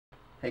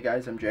Hey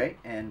guys, I'm Jay,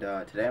 and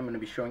today I'm going to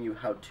be showing you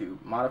how to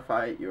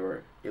modify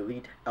your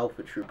Elite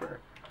Alpha Trooper.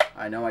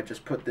 I know I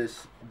just put the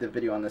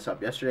video on this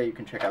up yesterday. You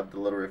can check out the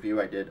little review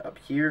I did up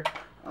here.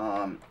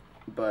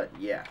 But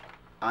yeah,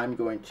 I'm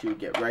going to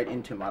get right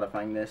into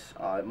modifying this.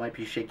 It might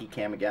be shaky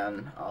cam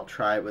again. I'll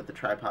try it with the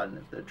tripod, and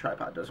if the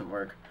tripod doesn't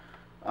work,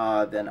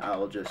 then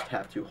I'll just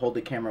have to hold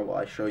the camera while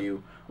I show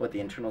you what the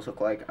internals look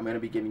like. I'm going to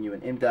be giving you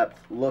an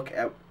in-depth look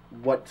at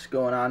what's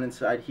going on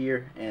inside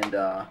here, and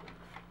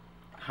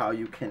how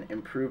you can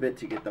improve it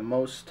to get the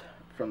most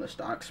from the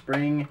stock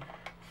spring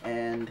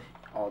and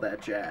all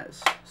that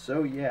jazz.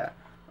 So yeah,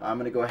 I'm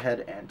going to go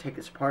ahead and take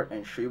this apart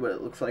and show you what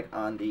it looks like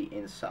on the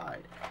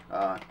inside.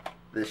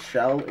 This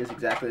shell is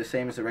exactly the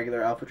same as the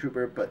regular Alpha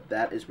Trooper, but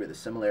that is where the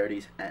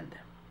similarities end.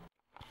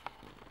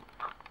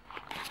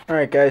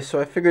 Alright guys, so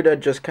I figured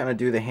I'd just kind of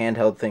do the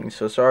handheld thing,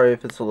 so sorry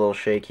if it's a little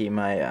shaky.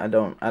 I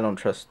don't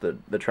trust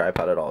the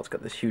tripod at all. It's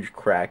got this huge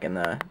crack in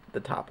the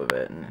top of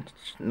it, and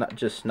it's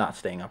just not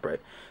staying upright.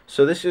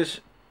 So this is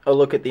a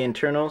look at the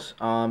internals.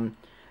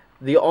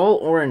 The all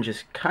orange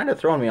is kind of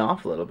throwing me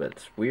off a little bit.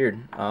 It's weird.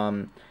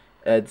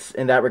 It's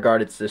in that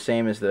regard, it's the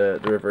same as the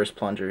reverse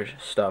plunger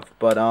stuff,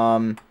 but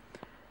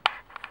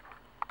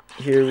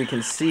here we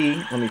can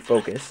see, let me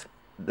focus,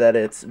 that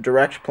it's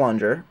direct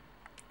plunger,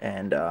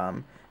 and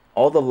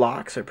all the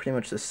locks are pretty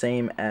much the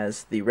same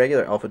as the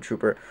regular Alpha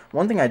Trooper.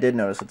 One thing I did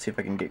notice, let's see if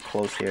I can get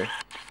close here.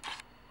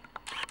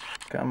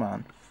 Come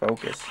on,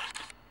 focus.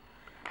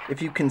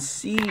 If you can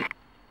see,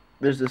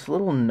 there's this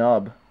little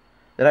nub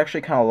that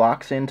actually kind of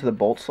locks into the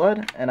bolt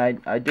sled, and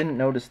I didn't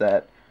notice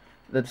that.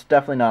 That's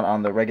definitely not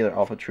on the regular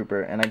Alpha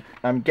Trooper, and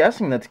I'm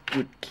guessing that's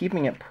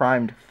keeping it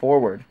primed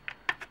forward.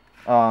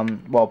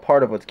 Well,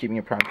 part of what's keeping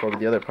it primed forward,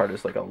 the other part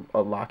is like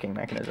a locking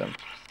mechanism.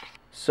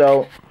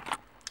 So,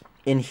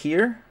 in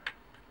here,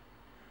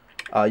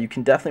 you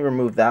can definitely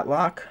remove that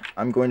lock.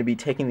 I'm going to be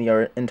taking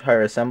the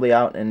entire assembly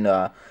out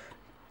and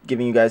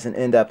giving you guys an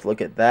in-depth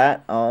look at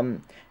that.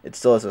 It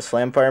still has a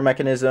slam fire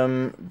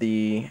mechanism.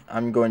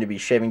 I'm going to be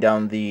shaving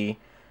down the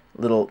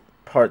little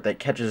part that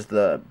catches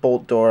the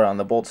bolt door on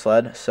the bolt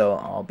sled, so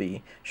I'll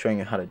be showing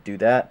you how to do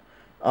that.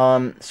 So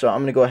I'm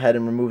going to go ahead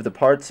and remove the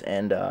parts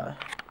and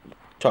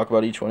talk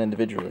about each one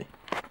individually.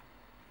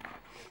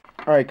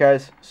 Alright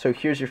guys, so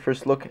here's your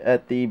first look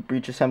at the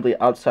breech assembly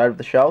outside of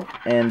the shell,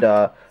 and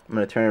I'm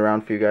going to turn it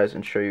around for you guys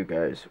and show you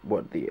guys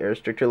what the air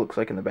restrictor looks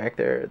like in the back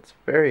there. It's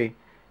very,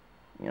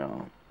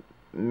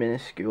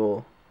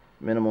 minuscule,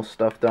 minimal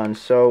stuff done.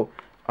 So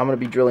I'm going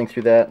to be drilling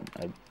through that.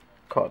 I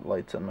caught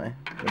lights on the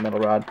metal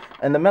rod,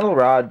 and the metal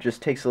rod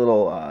just takes a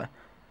little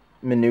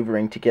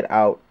maneuvering to get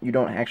out. You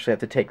don't actually have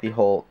to take the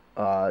whole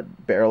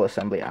barrel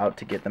assembly out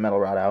to get the metal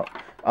rod out,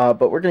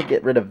 but we're going to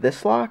get rid of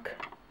this lock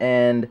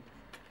and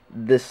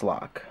this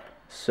lock.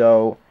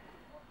 So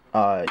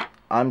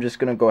I'm just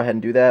gonna go ahead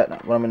and do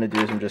that. What I'm gonna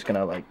do is I'm just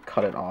gonna like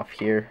cut it off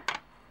here.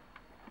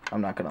 I'm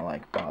not gonna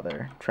like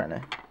bother trying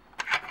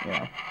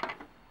to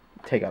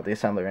take out the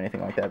assembly or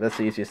anything like that. That's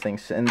the easiest thing.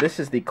 And this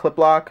is the clip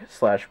lock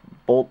slash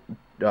bolt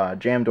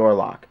jam door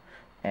lock,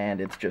 and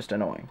it's just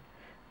annoying.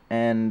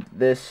 And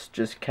this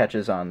just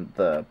catches on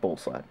the bolt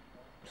sled,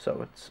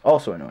 so it's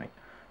also annoying.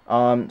 So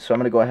I'm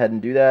gonna go ahead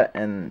and do that,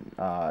 and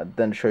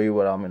then show you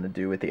what I'm gonna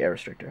do with the air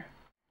restrictor.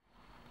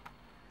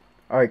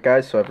 Alright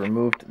guys, so I've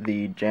removed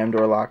the jam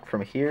door lock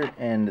from here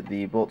and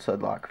the bolt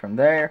sled lock from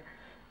there,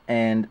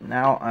 and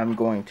now I'm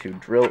going to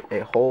drill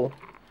a hole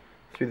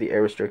through the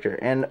air restrictor.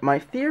 And my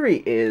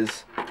theory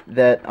is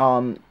that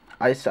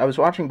I was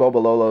watching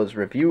Bobololo's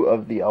review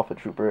of the Alpha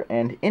Trooper,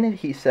 and in it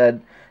he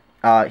said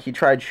he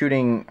tried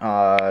shooting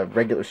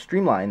regular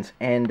streamlines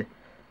and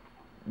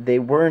they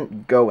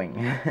weren't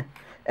going.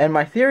 And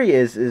my theory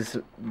is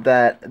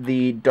that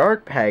the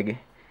dart peg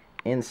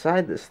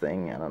inside this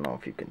thing, I don't know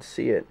if you can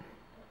see it.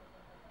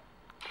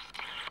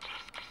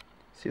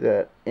 See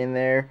that in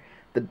there?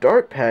 The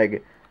dart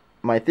peg,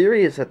 my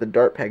theory is that the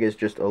dart peg is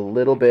just a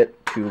little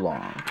bit too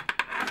long.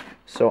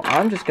 So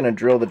I'm just going to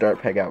drill the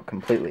dart peg out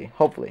completely.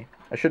 Hopefully.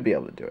 I should be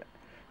able to do it.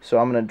 So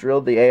I'm going to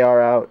drill the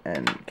AR out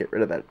and get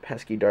rid of that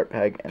pesky dart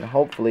peg. And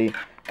hopefully,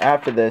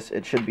 after this,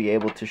 it should be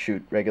able to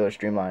shoot regular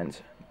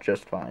streamlines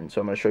just fine. So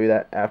I'm going to show you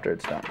that after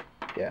it's done.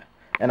 Yeah.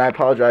 And I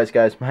apologize,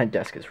 guys. My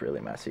desk is really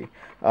messy.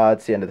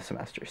 It's the end of the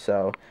semester,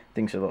 so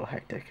things are a little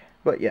hectic.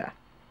 But yeah.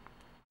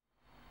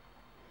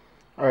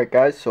 Alright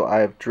guys, so I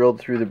have drilled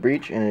through the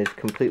breech and it is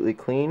completely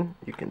clean.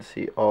 You can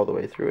see all the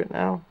way through it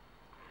now.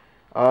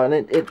 And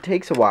it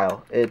takes a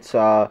while. It's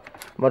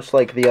much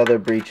like the other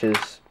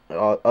breeches,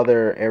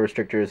 other air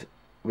restrictors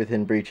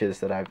within breeches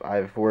that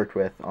I've worked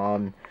with.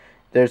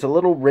 There's a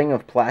little ring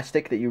of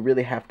plastic that you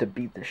really have to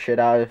beat the shit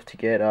out of to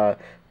get out.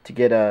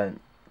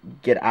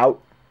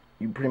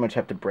 You pretty much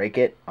have to break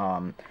it.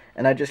 And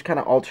I just kind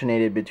of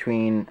alternated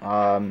between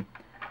what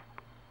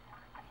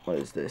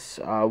is this?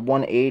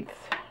 1/8,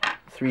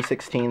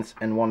 3/16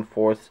 and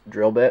 1/4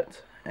 drill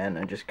bit, and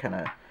I just kind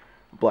of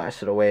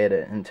blasted away at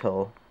it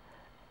until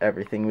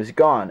everything was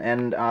gone.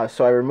 And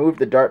so I removed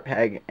the dart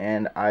peg,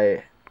 and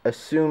I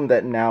assume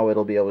that now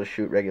it'll be able to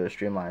shoot regular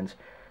streamlines.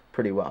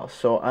 pretty well.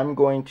 So I'm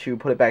going to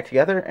put it back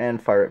together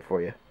and fire it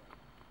for you.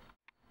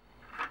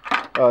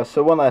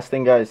 So one last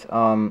thing, guys.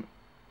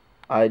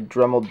 I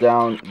dremeled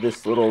down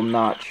this little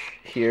notch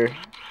here.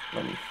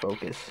 Let me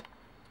focus.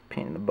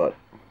 Pain in the butt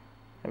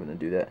having to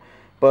do that.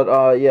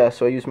 But yeah,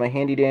 so I used my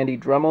handy dandy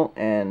Dremel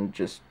and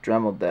just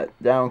dremeled that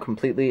down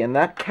completely, and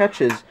that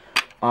catches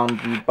on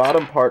the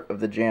bottom part of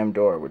the jam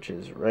door, which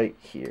is right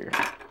here.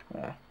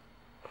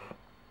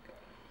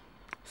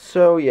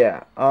 So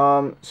yeah,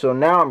 so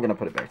now I'm gonna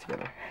put it back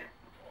together.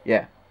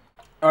 Yeah.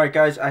 Alright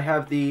guys, I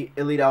have the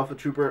Elite Alpha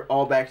Trooper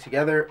all back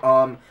together.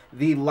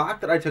 The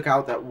lock that I took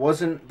out that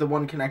wasn't the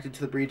one connected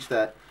to the breech,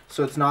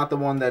 so it's not the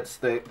one that's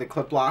the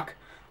clip lock,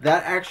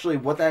 that actually,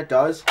 what that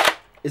does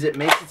is it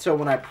makes it so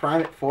when I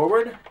prime it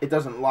forward, it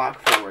doesn't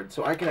lock forward.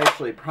 So I can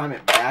actually prime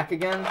it back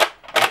again,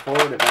 and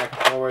forward and back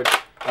and forward,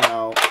 you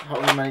know,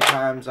 however many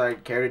times I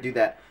care to do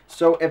that.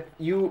 So if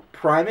you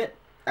prime it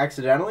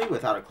accidentally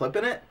without a clip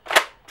in it,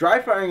 dry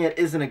firing it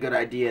isn't a good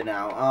idea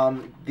now.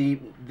 The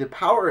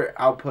power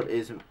output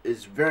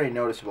is very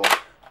noticeable.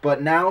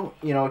 But now,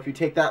 you know, if you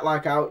take that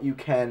lock out, you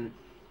can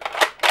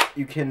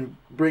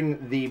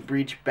bring the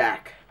breech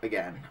back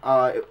again.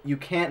 You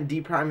can't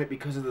deprime it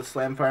because of the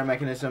slam fire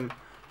mechanism,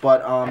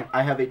 but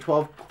I have a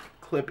 12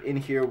 clip in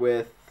here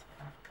with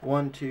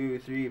 1, 2,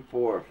 3,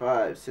 4,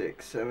 5,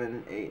 6,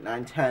 7, 8,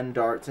 9, 10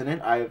 darts in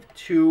it. I have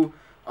 2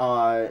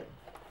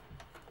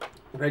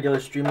 regular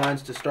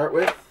streamlines to start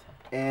with,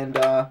 and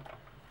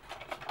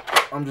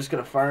I'm just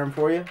going to fire them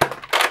for you.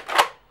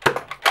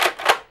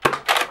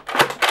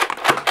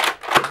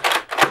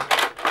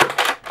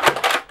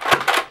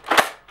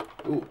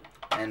 Ooh,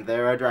 and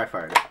there I dry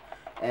fired it.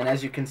 And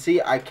as you can see,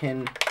 I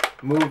can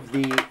move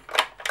the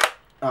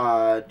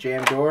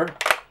jam door,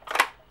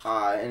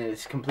 and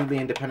it's completely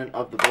independent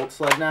of the bolt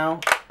sled now.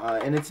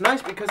 And it's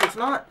nice because it's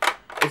not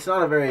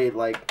a very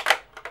like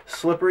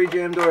slippery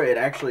jam door. It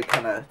actually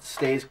kind of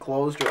stays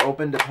closed or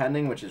open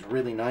depending, which is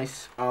really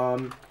nice.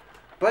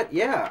 But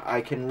yeah,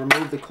 I can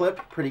remove the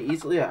clip pretty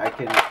easily. I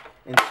can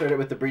insert it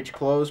with the breech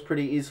closed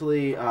pretty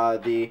easily.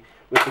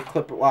 With the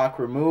clip lock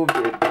removed,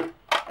 it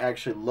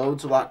actually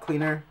loads a lot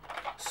cleaner.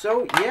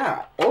 So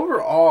yeah,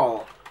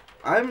 overall,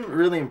 I'm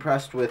really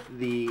impressed with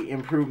the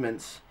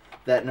improvements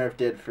that Nerf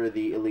did for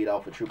the Elite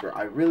Alpha Trooper.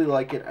 I really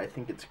like it. I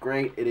think it's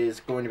great. It is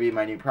going to be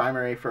my new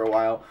primary for a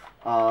while.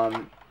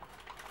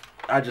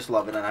 I just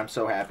love it, and I'm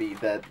so happy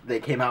that they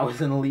came out with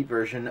an Elite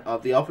version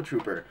of the Alpha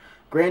Trooper.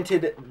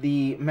 Granted,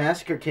 the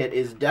Massacre Kit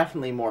is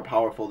definitely more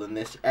powerful than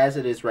this, as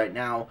it is right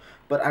now,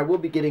 but I will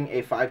be getting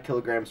a 5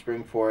 kilogram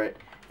spring for it,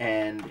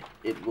 and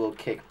it will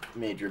kick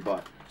major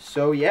butt.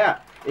 So yeah,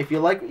 if you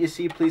like what you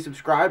see, please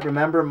subscribe.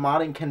 Remember,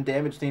 modding can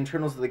damage the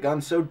internals of the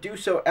gun, so do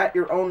so at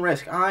your own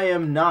risk. I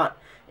am not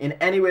in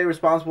any way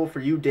responsible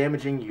for you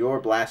damaging your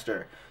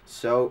blaster.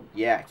 So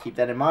yeah, keep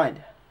that in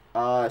mind.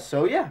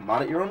 So yeah,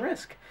 mod at your own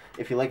risk.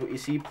 If you like what you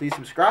see, please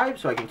subscribe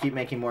so I can keep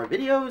making more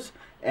videos.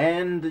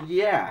 And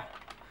yeah,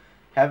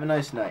 have a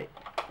nice night.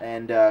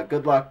 And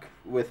good luck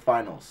with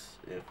finals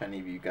if any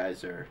of you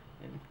guys are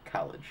in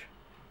college.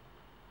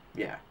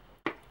 Yeah.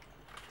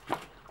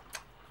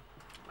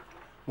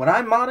 When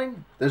I'm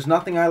modding, there's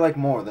nothing I like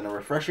more than a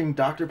refreshing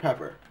Dr.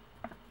 Pepper.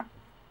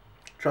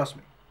 Trust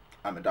me,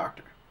 I'm a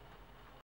doctor.